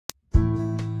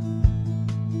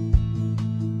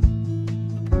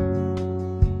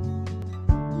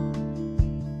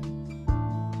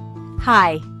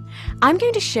Hi, I'm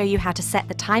going to show you how to set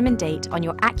the time and date on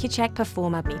your Accu-Chek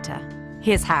Performa meter.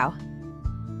 Here's how.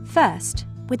 First,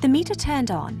 with the meter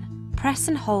turned on, press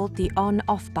and hold the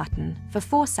on-off button for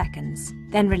 4 seconds,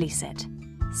 then release it.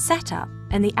 Set up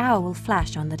and the hour will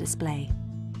flash on the display.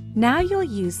 Now you'll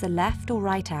use the left or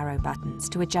right arrow buttons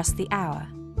to adjust the hour.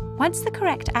 Once the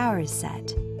correct hour is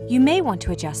set, you may want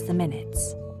to adjust the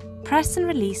minutes. Press and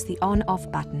release the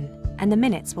on-off button and the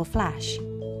minutes will flash.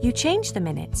 You change the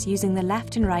minutes using the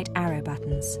left and right arrow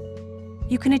buttons.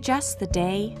 You can adjust the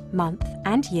day, month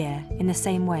and year in the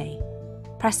same way,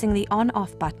 pressing the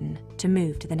on-off button to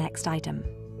move to the next item.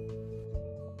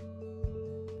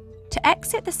 To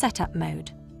exit the setup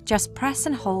mode, just press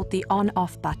and hold the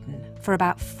on-off button for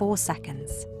about 4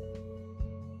 seconds.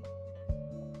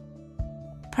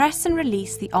 Press and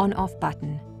release the on-off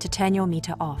button to turn your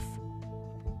meter off.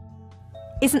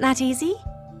 Isn't that easy?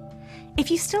 If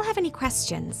you still have any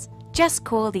questions, just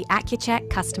call the Accu-Chek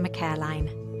customer care line.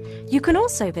 You can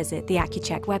also visit the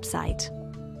Accu-Chek website.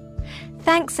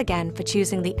 Thanks again for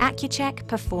choosing the Accu-Chek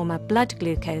Performa blood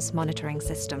glucose monitoring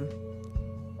system.